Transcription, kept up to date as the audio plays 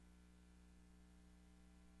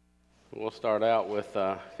We'll start out with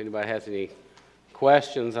if anybody has any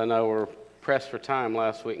questions. I know we're pressed for time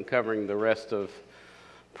last week in covering the rest of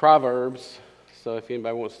Proverbs. So if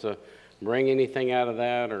anybody wants to bring anything out of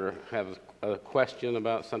that or have a question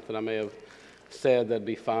about something I may have said, that'd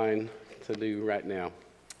be fine to do right now.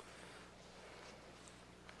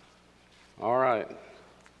 All right.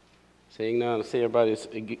 Seeing none, I see everybody's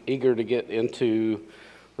eager to get into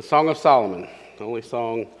the Song of Solomon, the only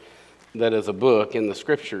song that is a book in the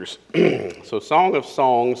Scriptures. So Song of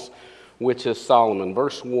Songs, which is Solomon.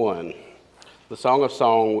 Verse 1, the Song of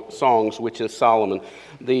Songs, which is Solomon,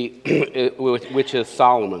 which is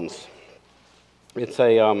Solomon's. It's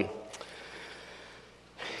a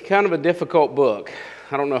kind of a difficult book.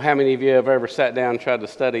 I don't know how many of you have ever sat down and tried to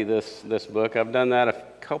study this book. I've done that a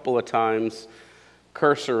couple of times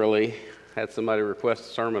cursorily. Had somebody request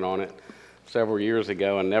a sermon on it several years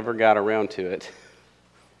ago and never got around to it.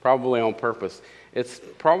 Probably on purpose. It's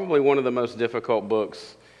probably one of the most difficult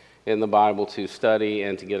books in the Bible to study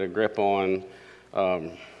and to get a grip on,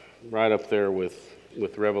 right up there with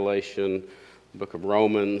Revelation, the book of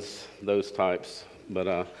Romans, those types. But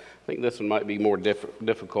I think this one might be more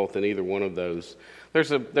difficult than either one of those.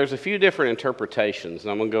 There's a few different interpretations,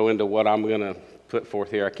 and I'm going to go into what I'm going to put forth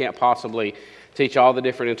here. I can't possibly teach all the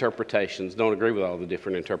different interpretations. Don't agree with all the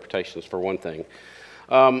different interpretations, for one thing.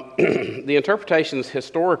 The interpretations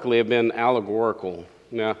historically have been allegorical.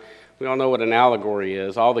 Now, we all know what an allegory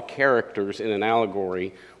is. All the characters in an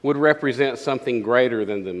allegory would represent something greater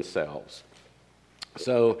than themselves.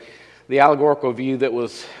 So the allegorical view that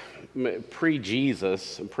was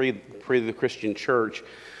pre-Jesus, pre the Christian church,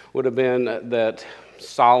 would have been that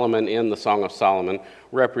Solomon in the Song of Solomon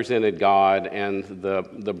represented God, and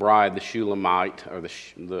the bride, the Shulamite, or the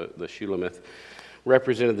Shulamith,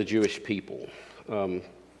 represented the Jewish people.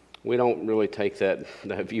 We don't really take that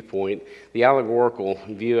viewpoint. The allegorical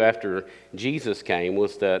view after Jesus came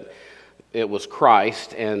was that it was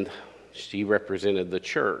Christ and she represented the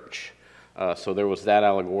church. So there was that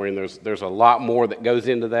allegory, and there's a lot more that goes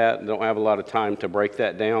into that. Don't have a lot of time to break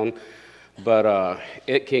that down, but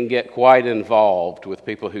it can get quite involved with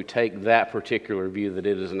people who take that particular view that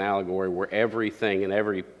it is an allegory where everything and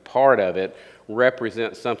every part of it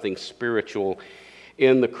represents something spiritual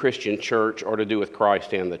in the Christian church or to do with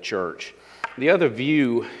Christ and the church. The other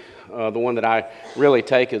view, the one that I really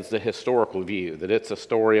take, is the historical view, that it's a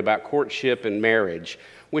story about courtship and marriage,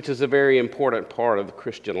 which is a very important part of the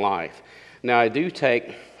Christian life. Now, I do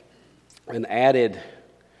take an added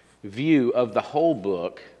view of the whole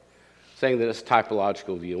book, saying that it's a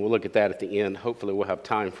typological view, and we'll look at that at the end. Hopefully we'll have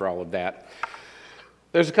time for all of that.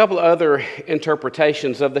 There's a couple of other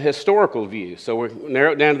interpretations of the historical view. So we're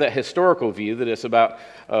narrowed down to that historical view, that it's about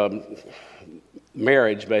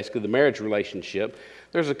marriage, basically, the marriage relationship.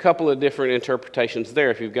 There's a couple of different interpretations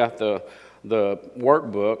there. If you've got the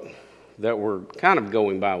workbook that we're kind of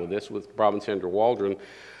going by with this, with Robinson and Waldron,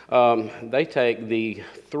 they take the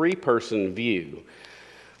three-person view.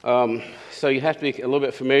 So you have to be a little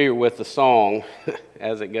bit familiar with the song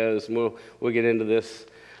as it goes, and we'll get into this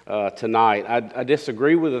tonight. I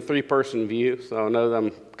disagree with the three-person view, so I know that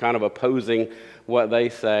I'm kind of opposing what they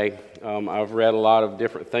say. I've read a lot of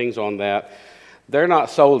different things on that. They're not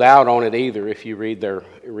sold out on it either if you read their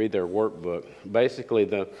workbook. Basically,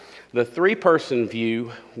 the three-person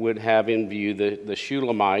view would have in view the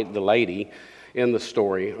Shulamite, the lady in the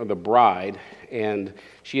story, or the bride, and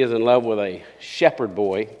she is in love with a shepherd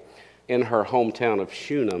boy in her hometown of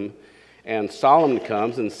Shunem, and Solomon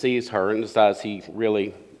comes and sees her and decides he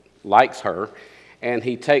really likes her, and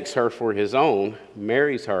he takes her for his own,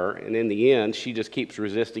 marries her, and in the end, she just keeps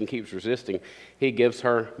resisting. He gives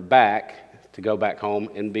her back to go back home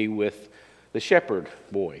and be with the shepherd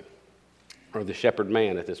boy, or the shepherd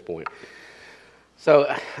man at this point.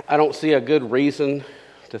 So I don't see a good reason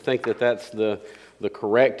to think that that's the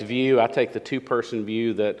correct view. I take the two-person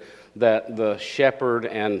view that the shepherd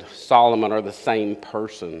and Solomon are the same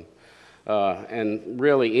person. And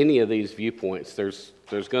really, any of these viewpoints, there's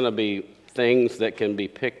going to be things that can be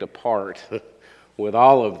picked apart with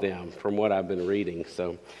all of them from what I've been reading.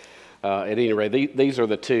 So at any rate, these are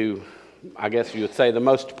the two, I guess you would say, the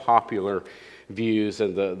most popular views,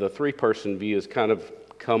 and the three-person view has kind of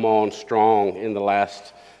come on strong in the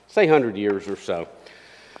last, say, 100 years or so.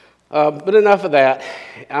 But enough of that.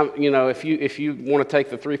 If you want to take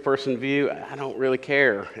the three-person view, I don't really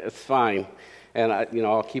care. It's fine. And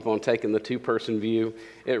I'll keep on taking the two-person view.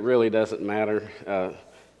 It really doesn't matter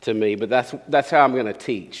to me. But that's how I'm going to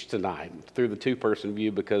teach tonight, through the two-person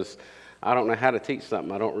view, because I don't know how to teach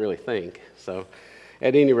something I don't really think. So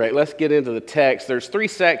at any rate, let's get into the text. There's three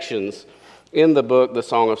sections in the book, the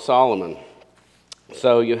Song of Solomon.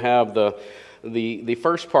 So you have the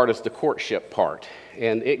first part is the courtship part,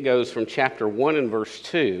 and it goes from chapter 1 and verse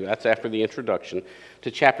 2, that's after the introduction,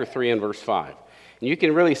 to chapter 3 and verse 5. And you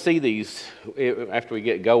can really see these after we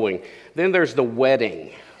get going. Then there's the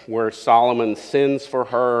wedding, where Solomon sends for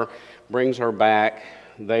her, brings her back,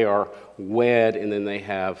 they are wed, and then they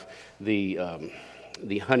have the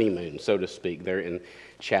honeymoon, so to speak, there in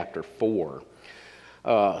chapter 4.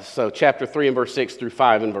 So chapter 3 and verse 6 through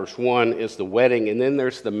 5 and verse 1 is the wedding, and then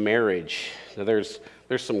there's the marriage. Now there's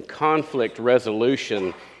some conflict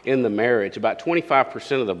resolution in the marriage. About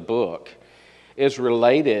 25% of the book is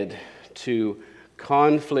related to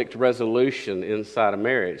conflict resolution inside a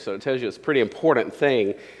marriage. So it tells you it's a pretty important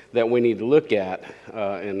thing that we need to look at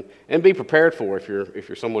and be prepared for if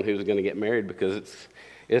you're someone who's going to get married, because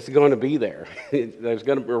it's going to be there. There's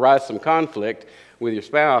going to arise some conflict with your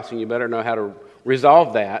spouse, and you better know how to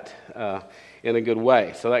resolve that in a good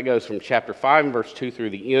way. So that goes from chapter 5 and verse 2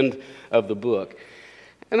 through the end of the book.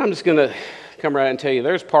 And I'm just going to come right and tell you,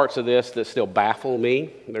 there's parts of this that still baffle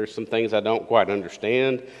me. There's some things I don't quite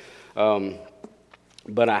understand.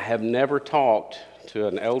 But I have never talked to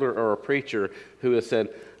an elder or a preacher who has said,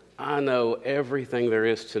 I know everything there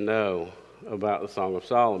is to know about the Song of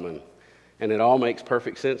Solomon, and it all makes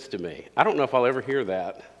perfect sense to me. I don't know if I'll ever hear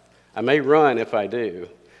that. I may run if I do,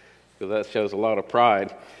 because that shows a lot of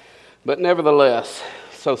pride. But nevertheless,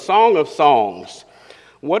 so Song of Songs.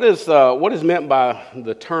 What is meant by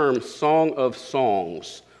the term Song of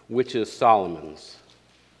Songs, which is Solomon's?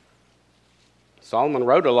 Solomon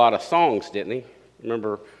wrote a lot of songs, didn't he?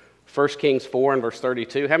 Remember 1 Kings 4 and verse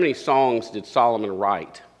 32? How many songs did Solomon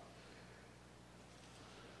write?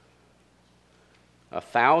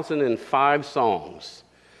 1,005 songs.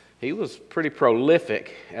 He was pretty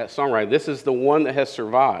prolific at songwriting. This is the one that has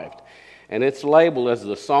survived. And it's labeled as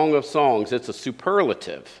the Song of Songs. It's a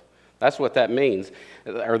superlative. That's what that means.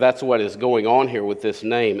 Or that's what is going on here with this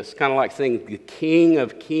name. It's kind of like saying the King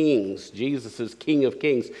of Kings. Jesus is King of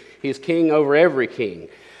Kings. He's king over every king.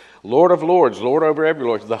 Lord of Lords, Lord over every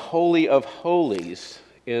Lord. The Holy of Holies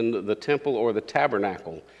in the temple or the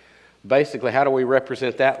tabernacle. Basically, how do we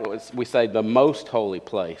represent that? We say the most holy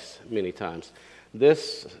place many times.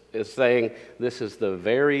 This is saying this is the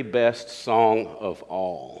very best song of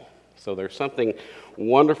all. So there's something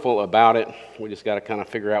wonderful about it. We just got to kind of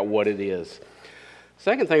figure out what it is.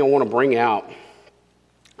 Second thing I want to bring out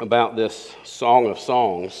about this Song of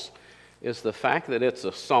Songs is the fact that it's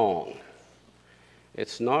a song.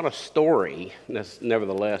 It's not a story,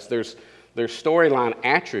 nevertheless. There's storyline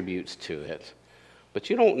attributes to it, but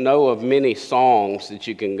you don't know of many songs that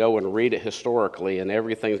you can go and read it historically and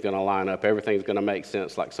everything's going to line up, everything's going to make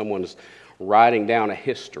sense, like someone's writing down a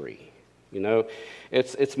history. You know,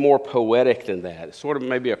 it's more poetic than that. It's sort of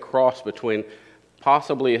maybe a cross between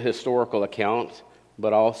possibly a historical account,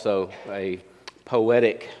 but also a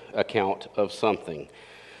poetic account of something.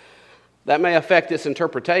 That may affect its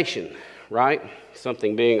interpretation, right?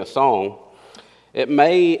 Something being a song. It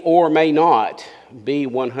may or may not be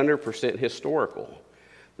 100% historical.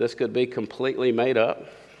 This could be completely made up,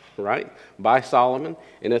 right, by Solomon,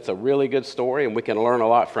 and it's a really good story, and we can learn a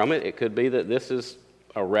lot from it. It could be that this is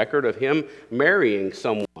a record of him marrying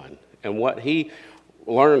someone and what he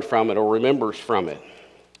learned from it or remembers from it.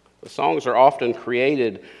 The songs are often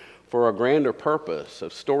created for a grander purpose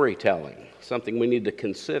of storytelling, something we need to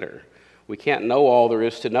consider. We can't know all there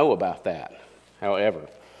is to know about that, however.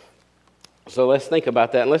 So let's think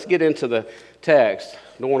about that, and let's get into the text.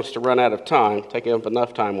 I don't want us to run out of time, taking up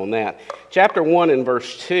enough time on that. Chapter 1 and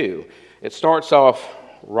verse 2, it starts off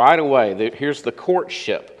right away. Here's the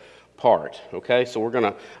courtship part, okay? So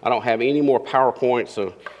I don't have any more PowerPoint,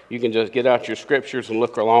 so you can just get out your scriptures and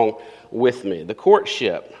look along with me. The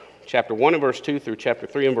courtship, chapter 1 and verse 2 through chapter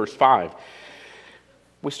 3 and verse 5.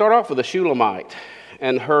 We start off with the Shulamite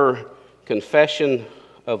and her confession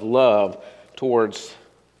of love towards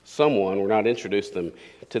someone. We're not introduced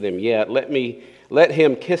to them yet. Let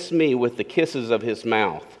him kiss me with the kisses of his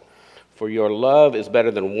mouth. For your love is better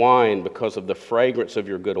than wine because of the fragrance of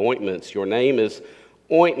your good ointments. Your name is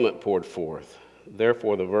ointment poured forth.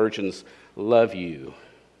 Therefore the virgins love you.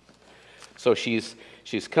 So she's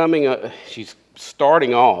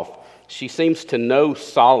starting off. She seems to know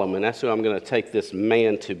Solomon. That's who I'm going to take this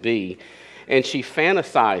man to be. And she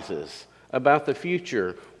fantasizes about the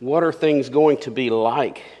future. What are things going to be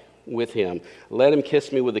like with him? Let him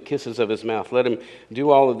kiss me with the kisses of his mouth. Let him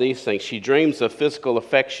do all of these things. She dreams of physical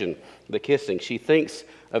affection, the kissing. She thinks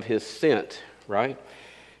of his scent, right?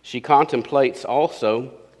 She contemplates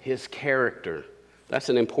also his character. That's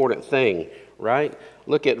an important thing, right?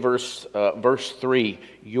 Look at verse 3.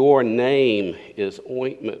 Your name is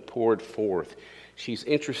ointment poured forth. She's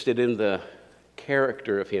interested in the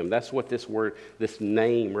character of him. That's what this word, this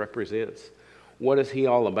name represents. What is he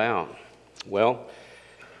all about? Well,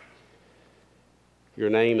 your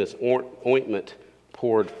name is ointment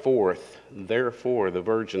poured forth. Therefore, the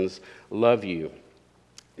virgins love you.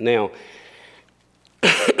 Now,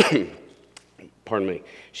 pardon me.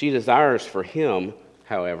 She desires for him,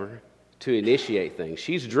 however, to initiate things.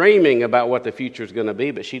 She's dreaming about what the future is going to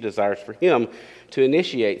be, but she desires for him to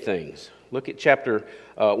initiate things. Look at chapter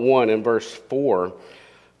 1 and verse 4.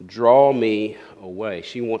 Draw me away.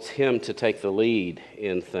 She wants him to take the lead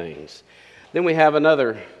in things. Then we have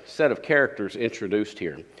another set of characters introduced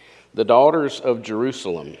here. The daughters of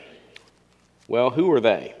Jerusalem. Well, who are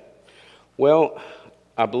they? Well,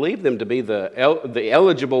 I believe them to be the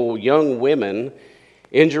eligible young women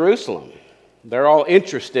in Jerusalem. They're all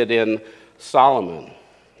interested in Solomon.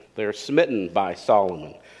 They're smitten by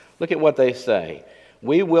Solomon. Look at what they say.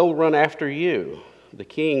 We will run after you. The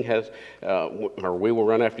king has, or we will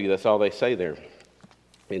run after you. That's all they say there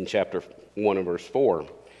in chapter 1 and verse 4.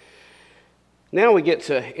 Now we get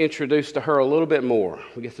to introduce to her a little bit more.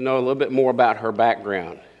 We get to know a little bit more about her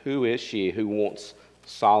background. Who is she who wants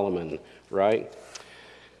Solomon, right?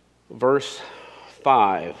 Verse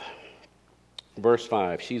 5. Verse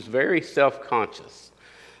 5. She's very self-conscious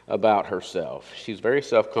about herself. She's very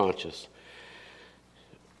self-conscious.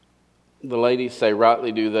 The ladies say,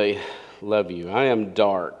 rightly do they love you. I am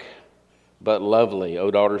dark, but lovely,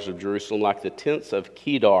 O daughters of Jerusalem, like the tents of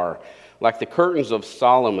Kedar, like the curtains of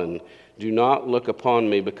Solomon. Do not look upon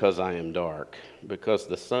me because I am dark, because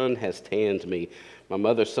the sun has tanned me. My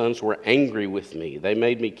mother's sons were angry with me. They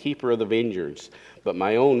made me keeper of the vineyards, but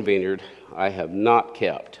my own vineyard I have not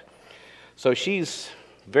kept. So she's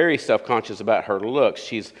very self-conscious about her looks.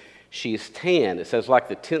 She's tan. It says like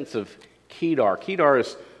the tents of Kedar. Kedar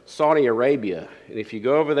is Saudi Arabia. And if you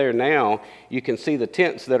go over there now, you can see the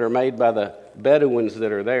tents that are made by the Bedouins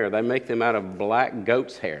that are there. They make them out of black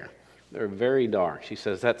goat's hair. They're very dark. She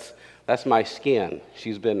says, that's my skin.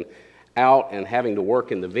 She's been out and having to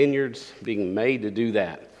work in the vineyards, being made to do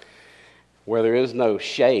that, where there is no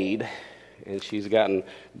shade, and she's gotten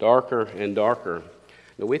darker and darker.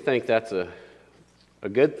 Now, we think that's a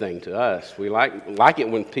good thing to us. We like it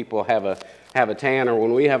when people have a tan, or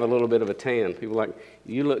when we have a little bit of a tan. People are like,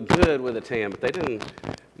 you look good with a tan, but they didn't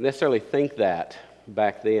necessarily think that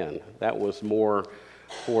back then. That was more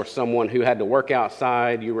for someone who had to work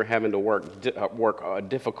outside. You were having to work a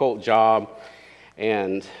difficult job,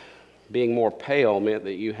 and being more pale meant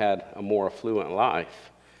that you had a more affluent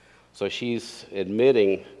life. So she's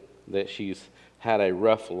admitting that she's had a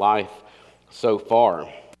rough life so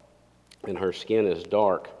far, and her skin is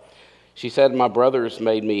dark. She said, my brothers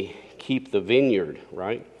made me keep the vineyard,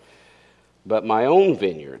 right? But my own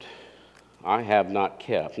vineyard I have not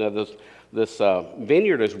kept. Now, this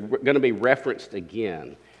vineyard is going to be referenced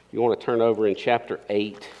again. You want to turn over in chapter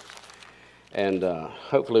 8, and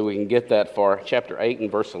hopefully we can get that far. Chapter 8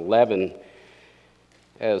 and verse 11,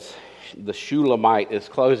 as the Shulamite is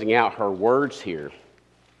closing out her words here.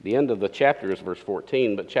 The end of the chapter is verse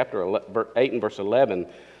 14, but chapter 8 and verse 11,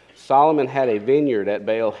 Solomon had a vineyard at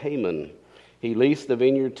Baal Haman. He leased the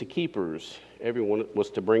vineyard to keepers. Everyone was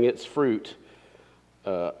to bring its fruit,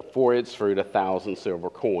 for its fruit, 1,000 silver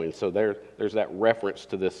coins. So there's that reference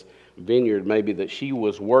to this vineyard maybe that she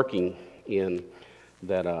was working in,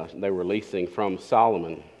 that they were leasing from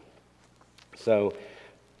Solomon. So,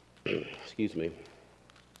 excuse me.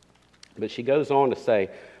 But she goes on to say,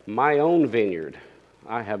 my own vineyard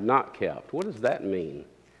I have not kept. What does that mean?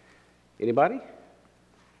 Anybody?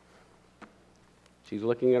 She's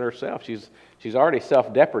looking at herself. She's already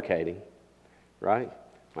self-deprecating, right?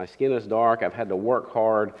 My skin is dark. I've had to work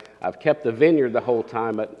hard. I've kept the vineyard the whole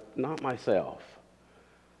time, but not myself.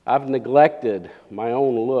 I've neglected my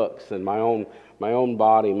own looks and my own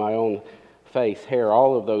body, my own face, hair,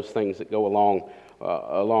 all of those things that go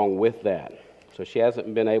along with that. So she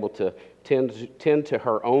hasn't been able to tend to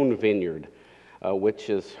her own vineyard, which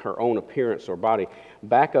is her own appearance or body.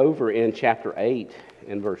 Back over in chapter 8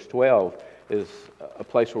 and verse 12 is a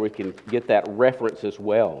place where we can get that reference as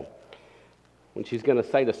well. When she's going to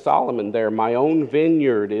say to Solomon there, my own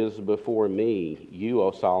vineyard is before me. You,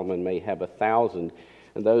 O Solomon, may have 1,000,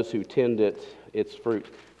 and those who tend its fruit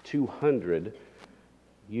 200.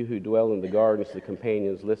 You who dwell in the gardens, the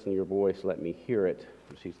companions, listen to your voice, let me hear it.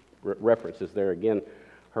 She references there again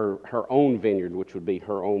her own vineyard, which would be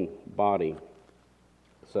her own body.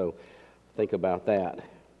 So think about that.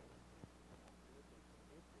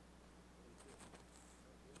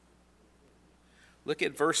 Look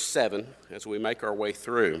at verse 7 as we make our way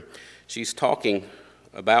through. She's talking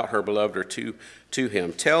about her beloved or to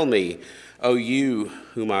him. Tell me, O you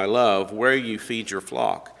whom I love, where you feed your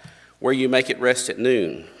flock, where you make it rest at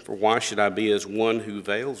noon. For why should I be as one who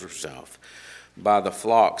veils herself by the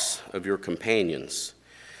flocks of your companions?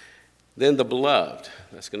 Then the beloved,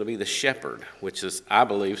 that's going to be the shepherd, which is, I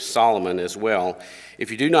believe, Solomon as well.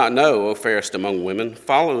 If you do not know, O fairest among women,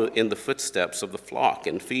 follow in the footsteps of the flock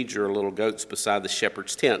and feed your little goats beside the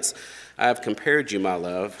shepherd's tents. I have compared you, my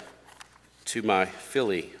love, to my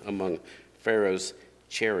filly among Pharaoh's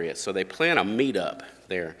chariots. So they plan a meetup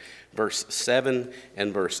there, verse 7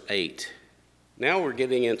 and verse 8. Now we're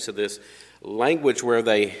getting into this language where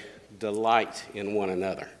they delight in one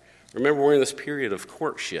another. Remember, we're in this period of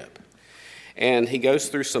courtship. And he goes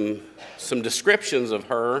through some descriptions of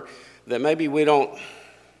her that maybe we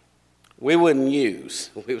wouldn't use.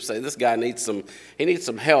 We would say this guy needs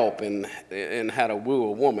some help in how to woo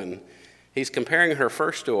a woman. He's comparing her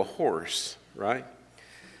first to a horse, right?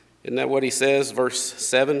 Isn't that what he says? Verse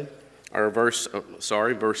 7 or verse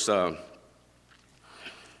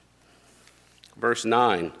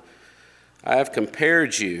 9. I have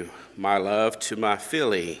compared you, my love, to my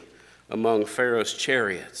filly among Pharaoh's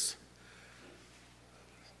chariots.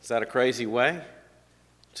 Is that a crazy way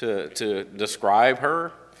to describe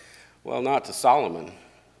her? Well, not to Solomon.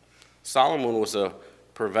 Solomon was a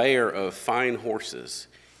purveyor of fine horses.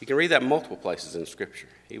 You can read that multiple places in Scripture.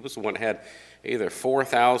 He was the one that had either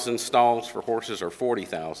 4,000 stalls for horses or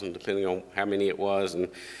 40,000, depending on how many it was, and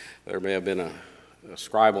there may have been a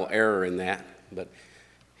scribal error in that. But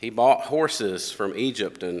he bought horses from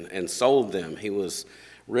Egypt and sold them. He was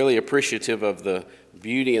really appreciative of the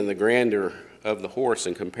beauty and the grandeur of the horse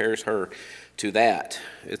and compares her to that.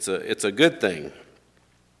 It's a good thing.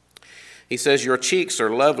 He says, your cheeks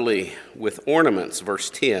are lovely with ornaments,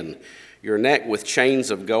 verse 10. Your neck with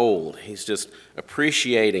chains of gold. He's just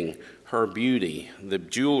appreciating her beauty. The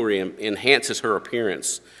jewelry enhances her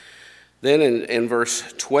appearance. Then in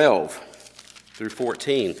verse 12 through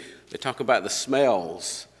 14, they talk about the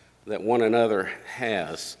smells that one another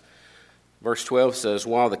has. Verse 12 says,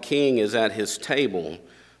 while the king is at his table,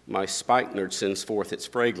 my spikenard sends forth its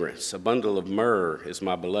fragrance. A bundle of myrrh is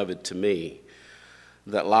my beloved to me,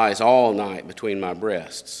 that lies all night between my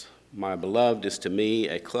breasts. My beloved is to me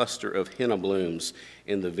a cluster of henna blooms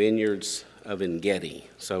in the vineyards of En-gedi.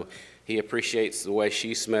 So he appreciates the way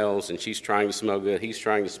she smells, and she's trying to smell good. He's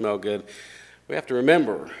trying to smell good. We have to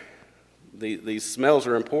remember, these smells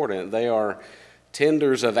are important. They are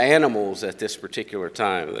tenders of animals at this particular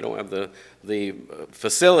time. They don't have the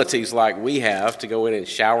facilities like we have to go in and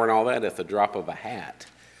shower and all that at the drop of a hat.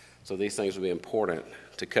 So these things would be important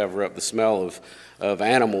to cover up the smell of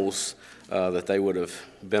animals that they would have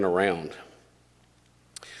been around.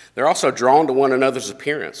 They're also drawn to one another's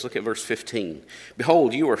appearance. Look at verse 15.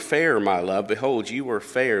 Behold, you are fair, my love. Behold, you are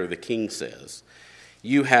fair, the king says.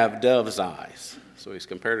 You have dove's eyes. So he's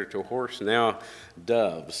compared her to a horse. Now,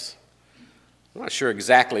 doves. I'm not sure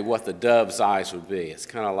exactly what the dove's eyes would be. It's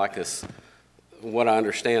kind of like this, what I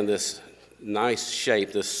understand, this nice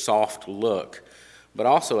shape, this soft look. But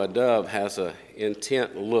also a dove has an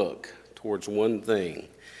intent look towards one thing,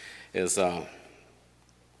 is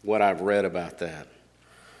what I've read about that.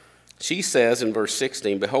 She says in verse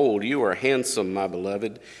 16, behold, you are handsome, my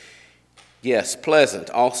beloved. Yes, pleasant.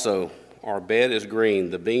 Also, our bed is green.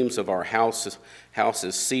 The beams of our house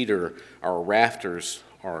is cedar. Our rafters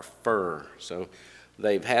are fir. So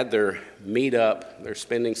they've had their meet up. They're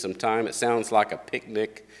spending some time. It sounds like a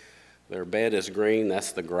picnic. Their bed is green.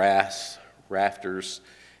 That's the grass, rafters,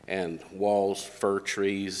 and walls, fir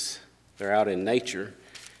trees. They're out in nature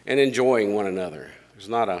and enjoying one another. There's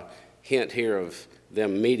not a hint here of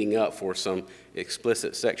them meeting up for some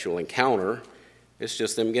explicit sexual encounter. It's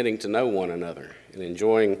just them getting to know one another and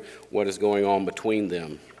enjoying what is going on between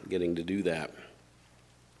them, getting to do that.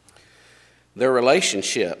 Their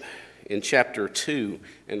relationship in chapter 2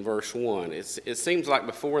 and verse 1, it seems like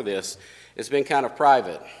before this, it's been kind of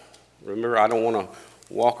private. Remember, I don't want to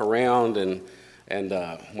walk around and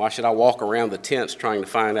why should I walk around the tents trying to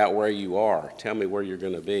find out where you are? Tell me where you're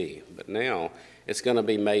going to be. But now it's going to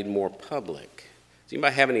be made more public. Does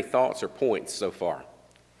anybody have any thoughts or points so far?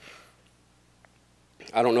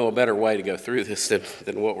 I don't know a better way to go through this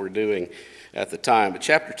than what we're doing at the time. But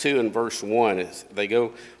chapter 2 and verse 1, they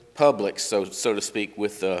go public, so to speak,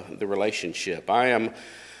 with the relationship. I am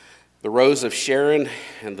the rose of Sharon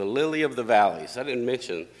and the lily of the valleys. I didn't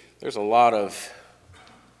mention there's a lot of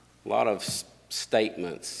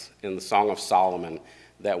statements in the Song of Solomon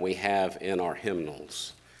that we have in our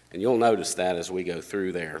hymnals. And you'll notice that as we go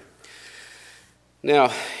through there.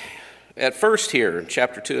 Now, At first here, in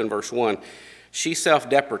chapter 2 and verse 1, she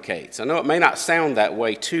self-deprecates. I know it may not sound that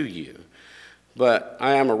way to you, but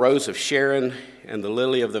I am a rose of Sharon and the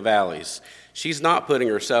lily of the valleys. She's not putting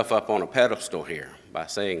herself up on a pedestal here by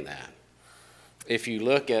saying that. If you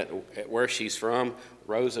look at where she's from,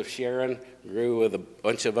 Rose of Sharon grew with a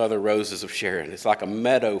bunch of other roses of Sharon. It's like a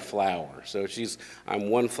meadow flower. So I'm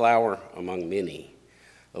one flower among many.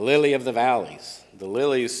 The lily of the valleys. The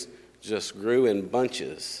lilies just grew in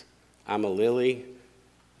bunches. I'm a lily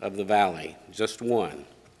of the valley, just one.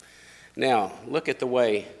 Now, look at the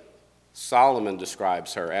way Solomon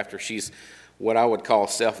describes her after she's what I would call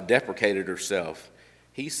self-deprecated herself.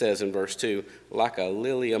 He says in verse 2, like a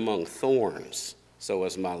lily among thorns, so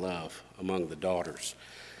is my love among the daughters.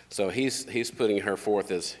 So he's putting her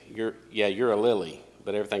forth as, you're a lily,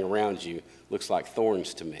 but everything around you looks like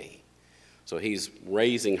thorns to me. So he's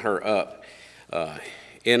raising her up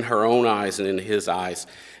in her own eyes and in his eyes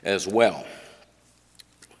as well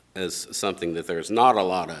as something that there's not a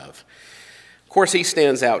lot of. Of course, he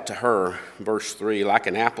stands out to her, verse 3, like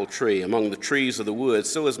an apple tree among the trees of the woods,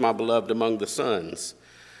 so is my beloved among the sons.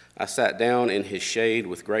 I sat down in his shade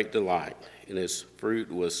with great delight, and his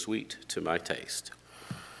fruit was sweet to my taste.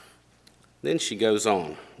 Then she goes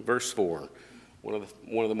on, verse 4, one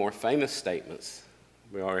of the more famous statements.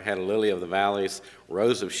 We already had a lily of the valleys,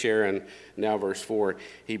 rose of Sharon. Now verse 4,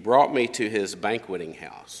 he brought me to his banqueting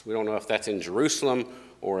house. We don't know if that's in Jerusalem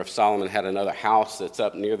or if Solomon had another house that's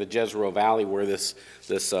up near the Jezreel Valley where this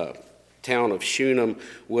town of Shunem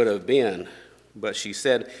would have been. But she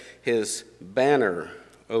said, his banner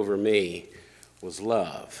over me was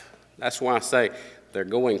love. That's why I say they're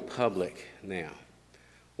going public now.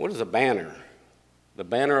 What is a banner? The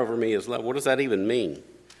banner over me is love. What does that even mean?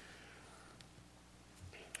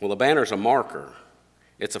 Well, a banner is a marker.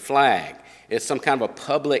 It's a flag. It's some kind of a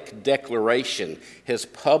public declaration. His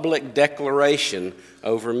public declaration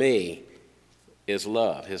over me is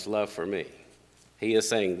love, his love for me. He is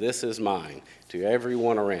saying, this is mine to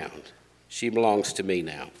everyone around. She belongs to me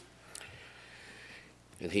now.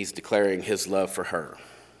 And he's declaring his love for her.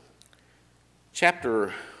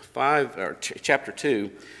 Chapter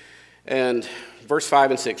 2 and verse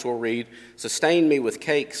 5 and 6 we'll read, sustain me with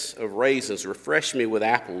cakes of raisins, refresh me with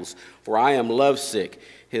apples, for I am lovesick.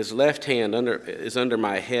 His left hand is under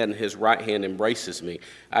my head, and his right hand embraces me.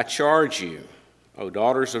 I charge you, O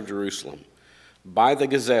daughters of Jerusalem, by the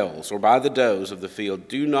gazelles or by the does of the field,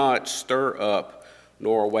 do not stir up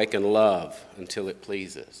nor awaken love until it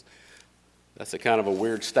pleases. That's a kind of a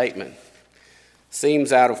weird statement.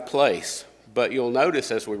 Seems out of place, but you'll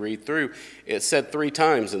notice as we read through, it's said 3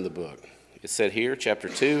 times in the book. It's said here, chapter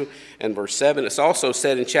 2 and verse 7. It's also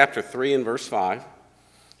said in chapter 3 and verse 5.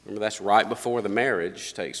 Remember, that's right before the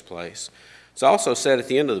marriage takes place. It's also said at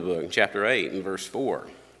the end of the book, in chapter 8 and verse 4.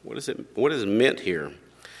 What is meant here?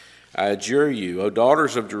 I adjure you, O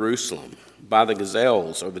daughters of Jerusalem, by the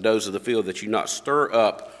gazelles or the does of the field, that you not stir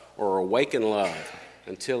up or awaken love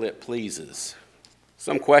until it pleases.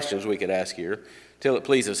 Some questions we could ask here. Till it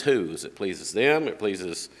pleases who? Does it pleases them? It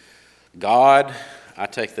pleases God? I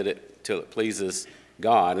take that till it pleases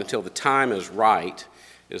God. Until the time is right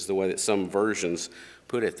is the way that some versions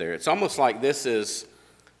put it there. It's almost like this is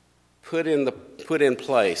put in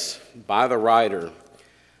place by the writer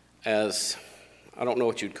as, I don't know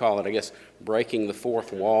what you'd call it, I guess breaking the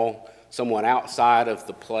fourth wall. Someone outside of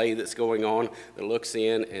the play that's going on that looks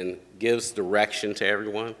in and gives direction to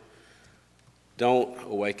everyone. Don't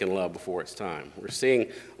awaken love before it's time. We're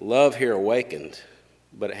seeing love here awakened,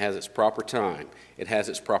 but it has its proper time. It has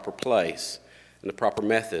its proper place and the proper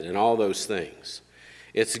method and all those things.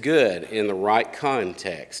 It's good in the right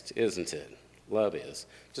context, isn't it? Love is.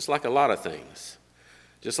 Just like a lot of things.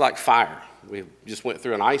 Just like fire. We just went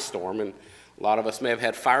through an ice storm, and a lot of us may have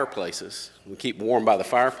had fireplaces. We keep warm by the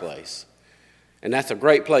fireplace. And that's a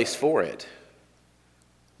great place for it.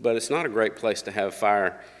 But it's not a great place to have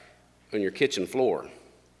fire on your kitchen floor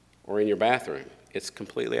or in your bathroom. It's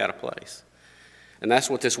completely out of place. And that's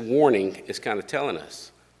what this warning is kind of telling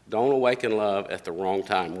us. Don't awaken love at the wrong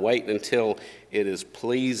time. Wait until it is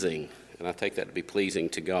pleasing, and I take that to be pleasing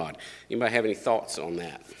to God. Anybody have any thoughts on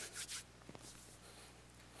that?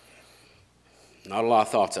 Not a lot of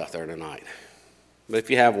thoughts out there tonight. But if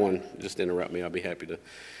you have one, just interrupt me. I'll be happy to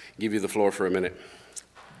give you the floor for a minute.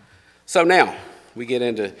 So now, we get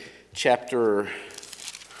into get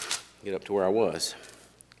up to where I was.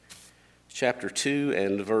 Chapter 2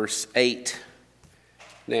 and verse 8.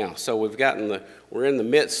 Now, so we're in the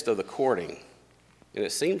midst of the courting. And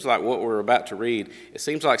it seems like what we're about to read, it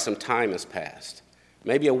seems like some time has passed.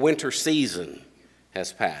 Maybe a winter season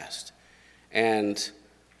has passed. And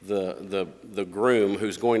the groom,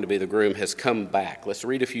 who's going to be the groom, has come back. Let's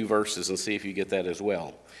read a few verses and see if you get that as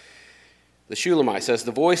well. The Shulamite says,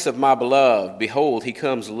 "The voice of my beloved, behold, he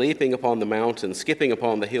comes leaping upon the mountains, skipping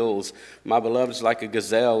upon the hills. My beloved is like a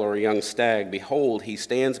gazelle or a young stag. Behold, he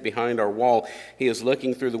stands behind our wall. He is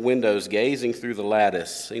looking through the windows, gazing through the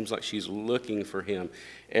lattice." Seems like she's looking for him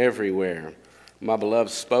everywhere. "My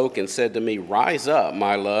beloved spoke and said to me, Rise up,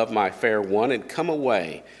 my love, my fair one, and come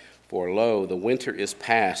away. For lo, the winter is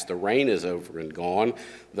past, the rain is over and gone.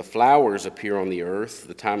 The flowers appear on the earth.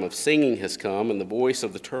 The time of singing has come, and the voice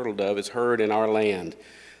of the turtle dove is heard in our land.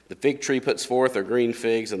 The fig tree puts forth her green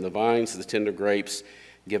figs, and the vines, the tender grapes,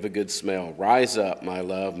 give a good smell. Rise up, my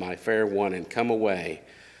love, my fair one, and come away.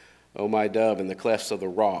 O my dove, in the clefts of the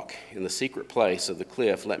rock, in the secret place of the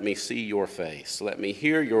cliff, let me see your face. Let me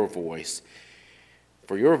hear your voice.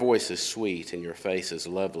 For your voice is sweet, and your face is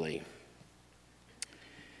lovely."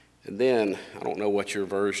 And then, I don't know what your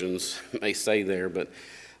versions may say there, but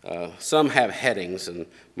some have headings, and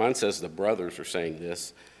mine says the brothers are saying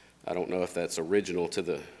this. I don't know if that's original to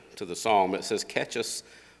the psalm. It says, "Catch us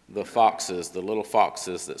the foxes, the little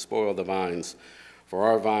foxes that spoil the vines, for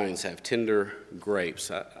our vines have tender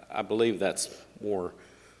grapes." I believe that's more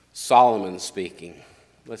Solomon speaking.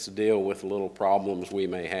 Let's deal with little problems we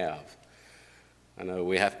may have. I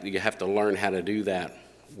know you have to learn how to do that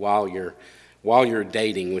while you're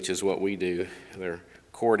dating, which is what we do. They're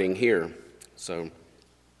courting here. So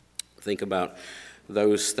think about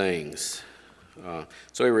those things.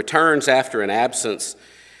 So he returns after an absence,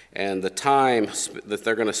 and the time that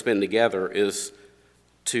they're going to spend together is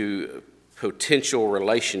to potential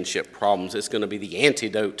relationship problems. It's going to be the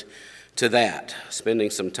antidote to that,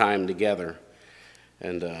 spending some time together.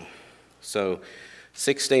 And so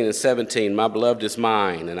 16 and 17, "My beloved is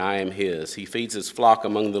mine, and I am his. He feeds his flock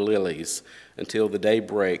among the lilies until the day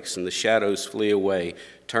breaks and the shadows flee away.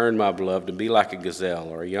 Turn, my beloved, and be like a gazelle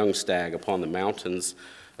or a young stag upon the mountains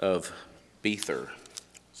of Bether."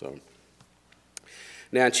 So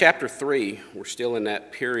now in chapter 3, we're still in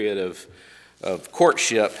that period of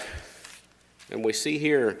courtship, and we see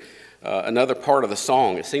here another part of the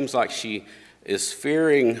song. It seems like she is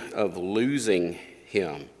fearing of losing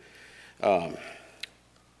him.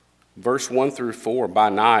 Verse 1 through 4, "By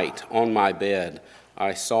night on my bed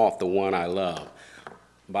I sought the one I love."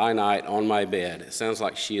 By night on my bed. It sounds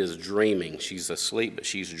like she is dreaming. She's asleep, but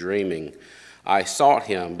she's dreaming. "I sought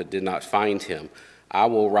him, but did not find him. I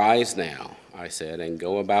will rise now," I said, "and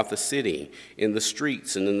go about the city. In the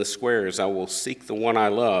streets and in the squares I will seek the one I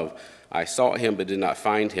love. I sought him, but did not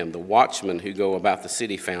find him. The watchmen who go about the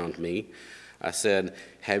city found me. I said,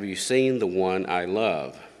 Have you seen the one I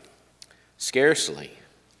love? Scarcely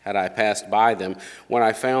had I passed by them when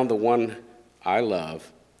I found the one I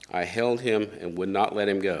love. I held him and would not let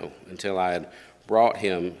him go until I had brought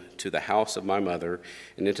him to the house of my mother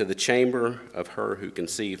and into the chamber of her who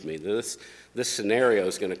conceived me." This scenario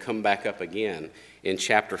is going to come back up again in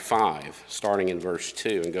chapter 5, starting in verse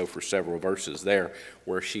 2, and go for several verses there,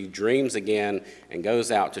 where she dreams again and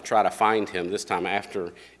goes out to try to find him, this time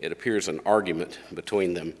after it appears an argument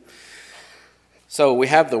between them. So we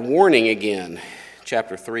have the warning again,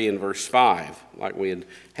 chapter 3 and verse 5, like we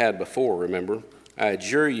had before, remember? "I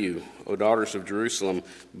adjure you, O daughters of Jerusalem,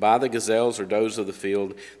 by the gazelles or does of the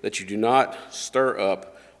field, that you do not stir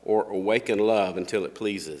up or awaken love until it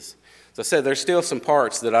pleases." As I said, there's still some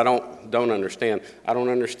parts that I don't understand. I don't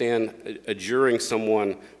understand adjuring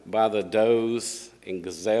someone by the does and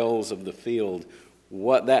gazelles of the field,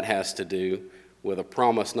 what that has to do with a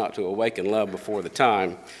promise not to awaken love before the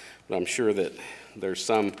time. But I'm sure that there's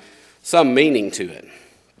some meaning to it.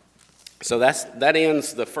 So that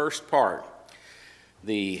ends the first part,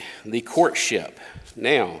 the courtship.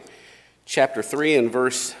 Now, chapter 3 and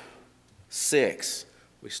verse 6,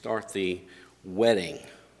 we start the wedding,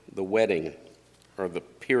 or the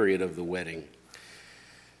period of the wedding.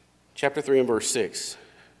 Chapter 3 and verse 6,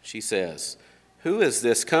 she says, "Who is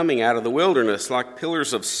this coming out of the wilderness like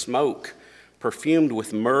pillars of smoke, perfumed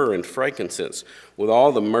with myrrh and frankincense, with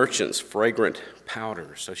all the merchants' fragrant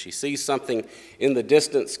powder?" So she sees something in the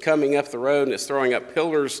distance coming up the road, and it's throwing up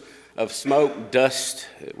pillars of smoke, dust,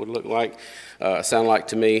 it would sound like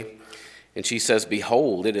to me. And she says,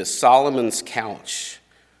 "Behold, it is Solomon's couch,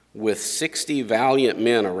 with 60 valiant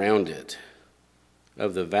men around it,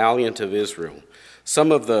 of the valiant of Israel."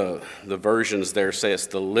 Some of the versions there say it's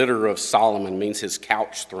the litter of Solomon, means his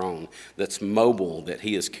couch throne that's mobile, that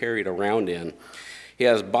he is carried around in. He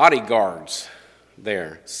has bodyguards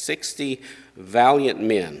there, 60 valiant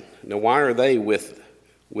men. Now, why are they with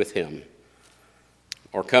him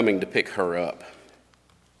or coming to pick her up?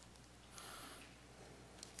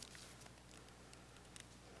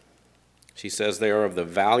 She says they are of the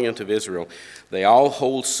valiant of Israel. They all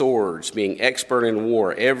hold swords, being expert in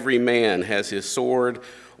war. Every man has his sword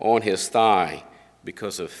on his thigh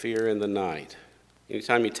because of fear in the night.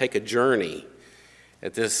 Anytime you take a journey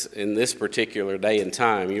in this particular day and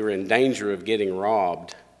time, you're in danger of getting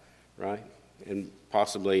robbed, right? And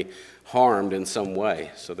possibly harmed in some way.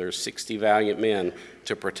 So there's 60 valiant men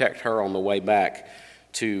to protect her on the way back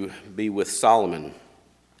to be with Solomon.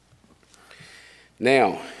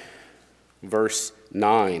 Now, verse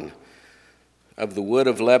 9, of the wood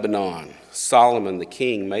of Lebanon, Solomon the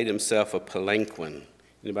king made himself a palanquin.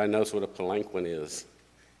 Anybody knows what a palanquin is?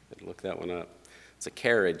 Look that one up. It's a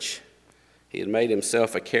carriage. He had made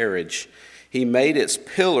himself a carriage. He made its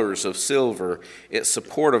pillars of silver, its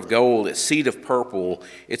support of gold, its seat of purple,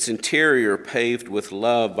 its interior paved with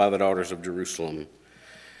love by the daughters of Jerusalem.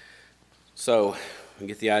 So, you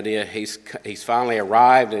get the idea. He's finally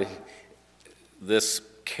arrived, and this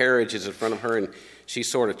carriage is in front of her, and she's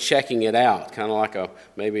sort of checking it out, kind of like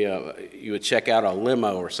you would check out a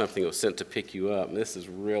limo or something that was sent to pick you up. And this is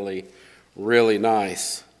really, really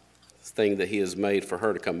nice thing that he has made for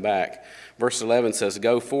her to come back. Verse 11 says,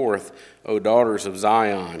 "Go forth, O daughters of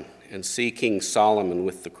Zion, and see King Solomon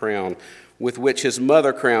with the crown with which his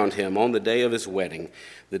mother crowned him on the day of his wedding,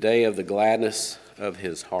 the day of the gladness of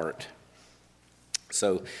his heart."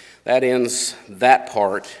 So that ends that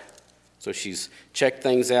part. So she's checked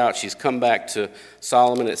things out. She's come back to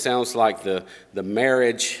Solomon. It sounds like the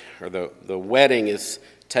marriage or the wedding is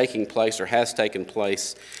taking place or has taken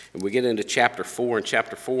place. And we get into chapter 4, and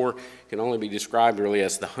chapter 4 can only be described really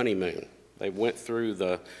as the honeymoon. They went through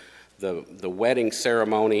the wedding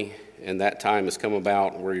ceremony, and that time has come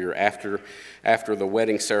about where you're after the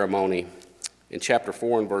wedding ceremony. In chapter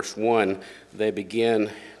 4 and verse 1, they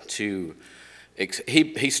begin to,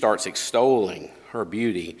 he starts extolling her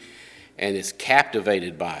beauty and is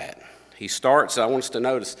captivated by it. I want us to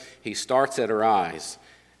notice, he starts at her eyes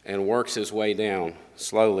and works his way down,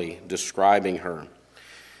 slowly describing her.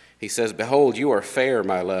 He says, "Behold, you are fair,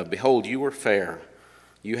 my love. Behold, you are fair.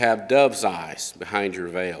 You have dove's eyes behind your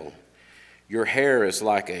veil. Your hair is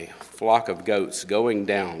like a flock of goats going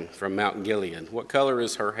down from Mount Gilead." What color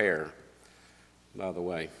is her hair, by the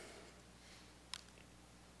way?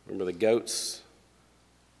 Remember the goats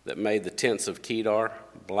that made the tents of Kedar?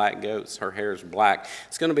 Black goats. Her hair is black.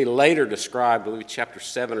 It's going to be later described, I believe chapter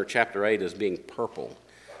 7 or chapter 8, as being purple.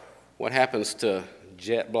 What happens to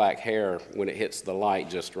jet black hair when it hits the light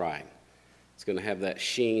just right? It's going to have that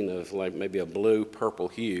sheen of like maybe a blue purple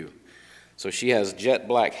hue. So she has jet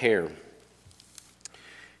black hair,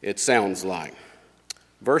 it sounds like.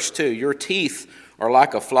 Verse 2, "Your teeth are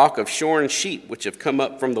like a flock of shorn sheep which have come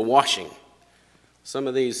up from the washing." Some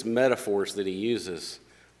of these metaphors that he uses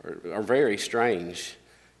are very strange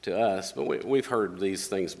to us, but we've heard these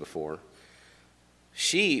things before.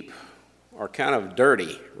 Sheep are kind of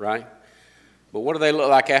dirty, right? But what do they look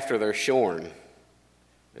like after they're shorn?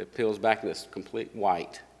 It peels back and it's complete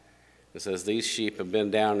white. It says these sheep have been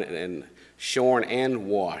down and shorn and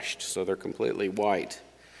washed, so they're completely white.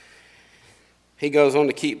 He goes on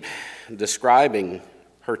to keep describing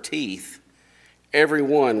her teeth, "Every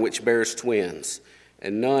one which bears twins,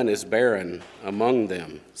 and none is barren among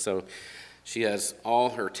them." So she has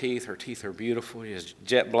all her teeth. Her teeth are beautiful. She has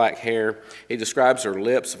jet black hair. He describes her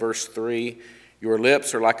lips, verse 3. "Your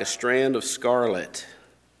lips are like a strand of scarlet."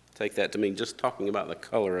 Take that to mean just talking about the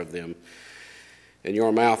color of them. "And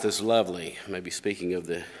your mouth is lovely," maybe speaking of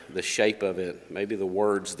the shape of it, maybe the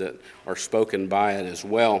words that are spoken by it as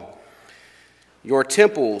well. "Your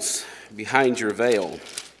temples behind your veil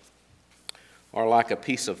are like a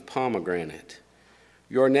piece of pomegranate.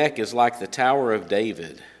 Your neck is like the Tower of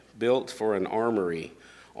David, built for an armory,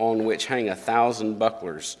 on which hang 1,000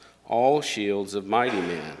 bucklers, all shields of mighty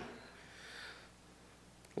men."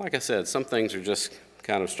 Like I said, some things are just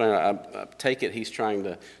kind of strange. I take it he's trying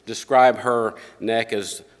to describe her neck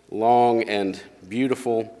as long and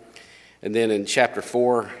beautiful. And then in chapter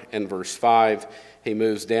 4 and verse 5, he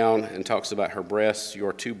moves down and talks about her breasts.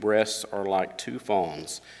 "Your two breasts are like two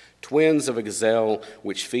fawns, twins of a gazelle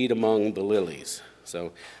which feed among the lilies."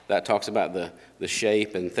 So that talks about the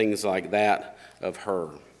shape and things like that of her.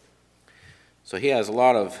 So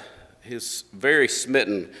he's very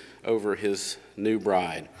smitten over his new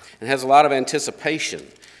bride and has a lot of anticipation.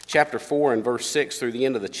 Chapter 4 and verse 6 through the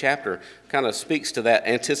end of the chapter kind of speaks to that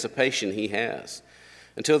anticipation he has.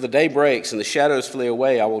 "Until the day breaks and the shadows flee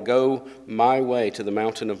away, I will go my way to the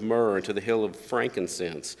mountain of myrrh and to the hill of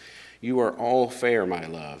frankincense. You are all fair, my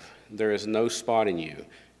love. There is no spot in you.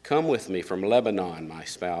 Come with me from Lebanon, my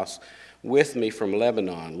spouse, with me from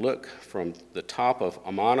Lebanon. Look, from the top of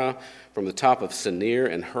Amana, from the top of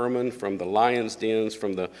Senir and Hermon, from the lions' dens,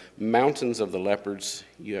 from the mountains of the leopards,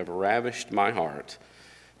 you have ravished my heart.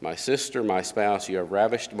 My sister, my spouse, you have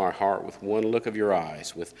ravished my heart with one look of your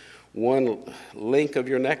eyes, with one link of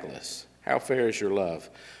your necklace. How fair is your love,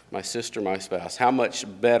 my sister, my spouse? How much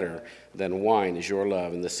better than wine is your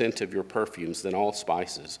love, and the scent of your perfumes than all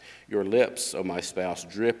spices? Your lips, O my spouse,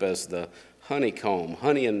 drip as the honeycomb.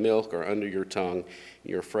 Honey and milk are under your tongue.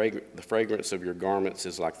 The fragrance of your garments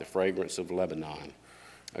is like the fragrance of Lebanon.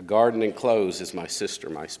 A garden enclosed is my sister,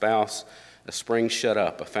 my spouse, a spring shut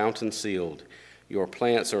up, a fountain sealed. Your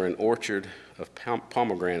plants are an orchard of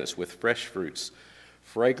pomegranates with fresh fruits,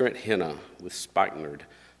 fragrant henna with spikenard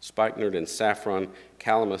and saffron,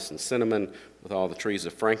 calamus and cinnamon, with all the trees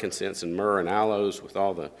of frankincense and myrrh and aloes, with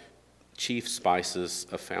all the chief spices,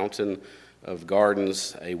 a fountain of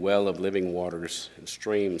gardens, a well of living waters, and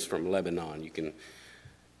streams from Lebanon. You can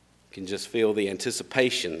just feel the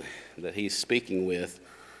anticipation that he's speaking with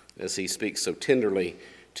as he speaks so tenderly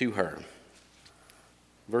to her.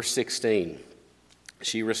 Verse 16,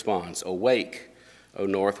 she responds, awake, O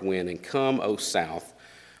north wind, and come, O south.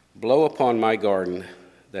 Blow upon my garden,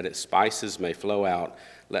 that its spices may flow out.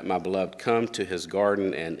 Let my beloved come to his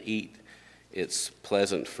garden and eat its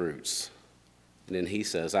pleasant fruits. And then he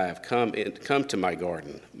says, I have come to my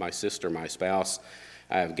garden, my sister, my spouse.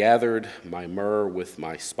 I have gathered my myrrh with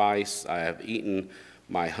my spice. I have eaten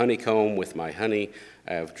my honeycomb with my honey.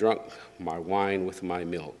 I have drunk my wine with my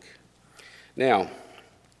milk. Now,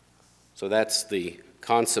 so that's the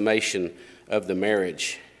consummation of the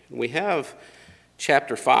marriage. We have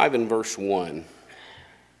chapter 5 and verse 1.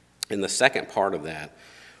 In the second part of that,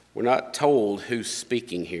 we're not told who's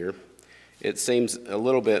speaking here. It seems a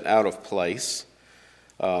little bit out of place.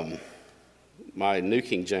 My New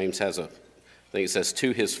King James has I think it says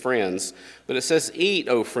to his friends, but it says, eat,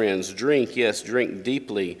 O friends, drink, yes, drink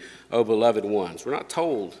deeply, O beloved ones. We're not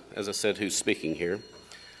told, as I said, who's speaking here.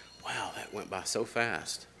 Wow, that went by so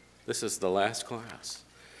fast. This is the last class.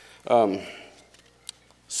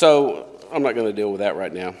 So I'm not going to deal with that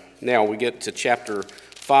right now. Now we get to chapter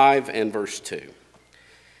 5 and verse 2.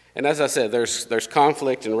 And as I said, there's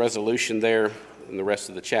conflict and resolution there in the rest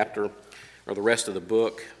of the chapter, or the rest of the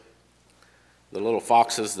book. The little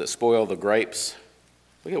foxes that spoil the grapes.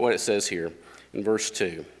 Look at what it says here in verse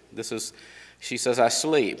 2. She says, I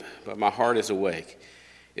sleep, but my heart is awake.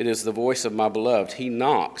 It is the voice of my beloved. He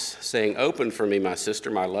knocks, saying, open for me, my sister,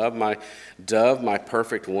 my love, my dove, my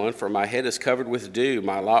perfect one, for my head is covered with dew,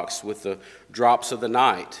 my locks with the drops of the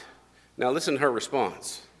night. Now listen to her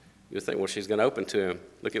response. You would think, well, she's going to open to him.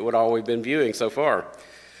 Look at what all we've been viewing so far.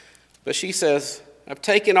 But she says, I've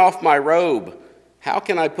taken off my robe. How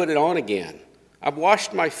can I put it on again? I've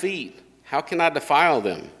washed my feet. How can I defile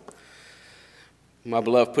them? My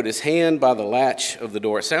beloved put his hand by the latch of the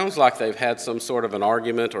door. It sounds like they've had some sort of an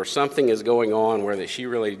argument, or something is going on where that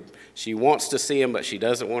she wants to see him, but she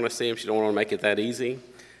doesn't want to see him. She don't want to make it that easy.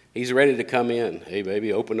 He's ready to come in. Hey,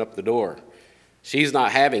 baby, open up the door. She's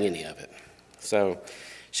not having any of it. So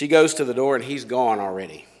she goes to the door, and he's gone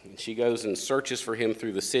already. And she goes and searches for him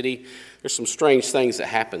through the city. There's some strange things that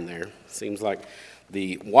happen there. It seems like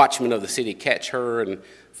the watchmen of the city catch her and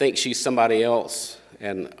think she's somebody else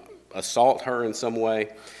and assault her in some way.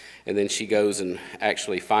 And then she goes and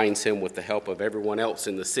actually finds him with the help of everyone else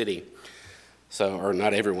in the city. So, or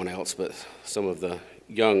not everyone else, but some of the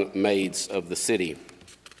young maids of the city.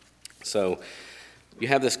 So you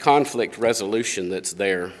have this conflict resolution that's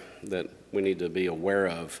there that we need to be aware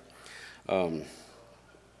of.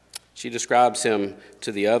 She describes him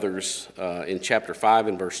to the others in chapter 5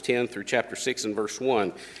 and verse 10 through chapter 6 and verse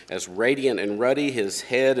 1 as radiant and ruddy. His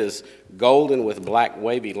head is golden with black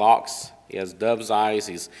wavy locks. He has dove's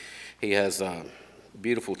eyes. He has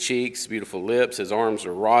beautiful cheeks, beautiful lips. His arms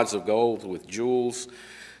are rods of gold with jewels.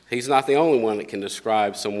 He's not the only one that can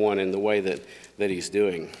describe someone in the way that he's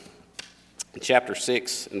doing. In chapter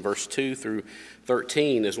 6 and verse 2 through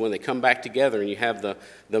 13 is when they come back together, and you have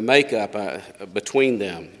the makeup between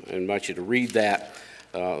them. I invite you to read that.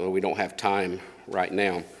 We don't have time right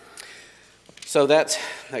now. So that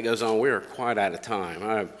goes on. We're quite out of time.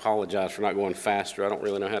 I apologize for not going faster. I don't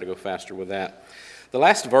really know how to go faster with that. The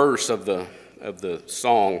last verse of the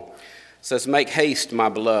song says, make haste, my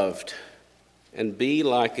beloved, and be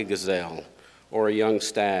like a gazelle or a young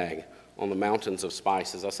stag on the mountains of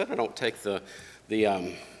spices. I said I don't take the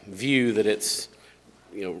view that it's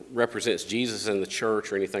represents Jesus and the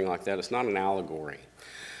church or anything like that. It's not an allegory.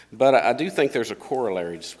 But I do think there's a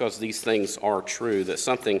corollary, just because these things are true, that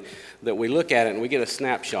something that we look at it and we get a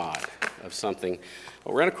snapshot of something.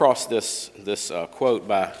 I ran across this quote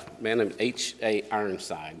by a man named H.A.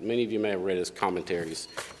 Ironside. Many of you may have read his commentaries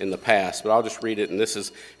in the past, but I'll just read it, and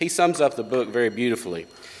he sums up the book very beautifully.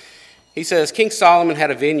 He says, King Solomon had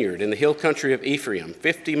a vineyard in the hill country of Ephraim,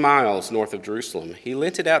 50 miles north of Jerusalem. He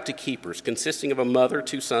lent it out to keepers, consisting of a mother,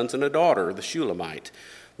 2 sons, and a daughter, the Shulamite.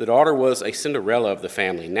 The daughter was a Cinderella of the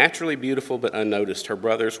family, naturally beautiful but unnoticed. Her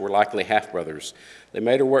brothers were likely half-brothers. They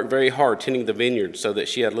made her work very hard tending the vineyard so that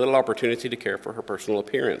she had little opportunity to care for her personal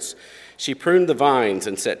appearance. She pruned the vines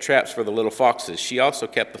and set traps for the little foxes. She also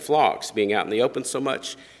kept the flocks, being out in the open so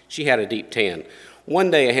much she had a deep tan. One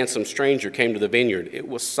day a handsome stranger came to the vineyard. It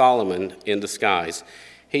was Solomon in disguise.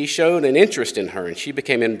 He showed an interest in her, and she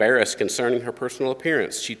became embarrassed concerning her personal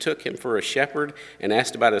appearance. She took him for a shepherd and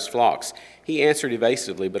asked about his flocks. He answered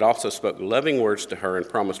evasively, but also spoke loving words to her and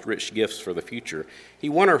promised rich gifts for the future. He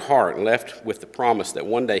won her heart and left with the promise that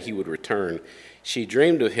one day he would return. She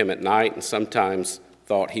dreamed of him at night and sometimes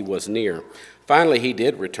thought he was near. Finally, he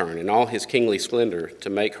did return in all his kingly splendor to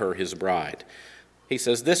make her his bride. He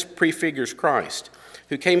says, this prefigures Christ,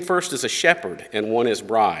 who came first as a shepherd and won his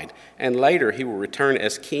bride, and later he will return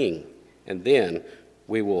as king, and then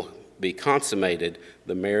we will be consummated,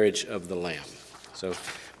 the marriage of the Lamb. So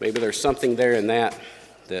maybe there's something there in that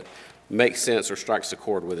makes sense or strikes a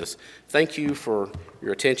chord with us. Thank you for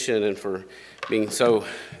your attention and for being so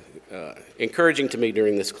encouraging to me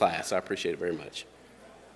during this class. I appreciate it very much.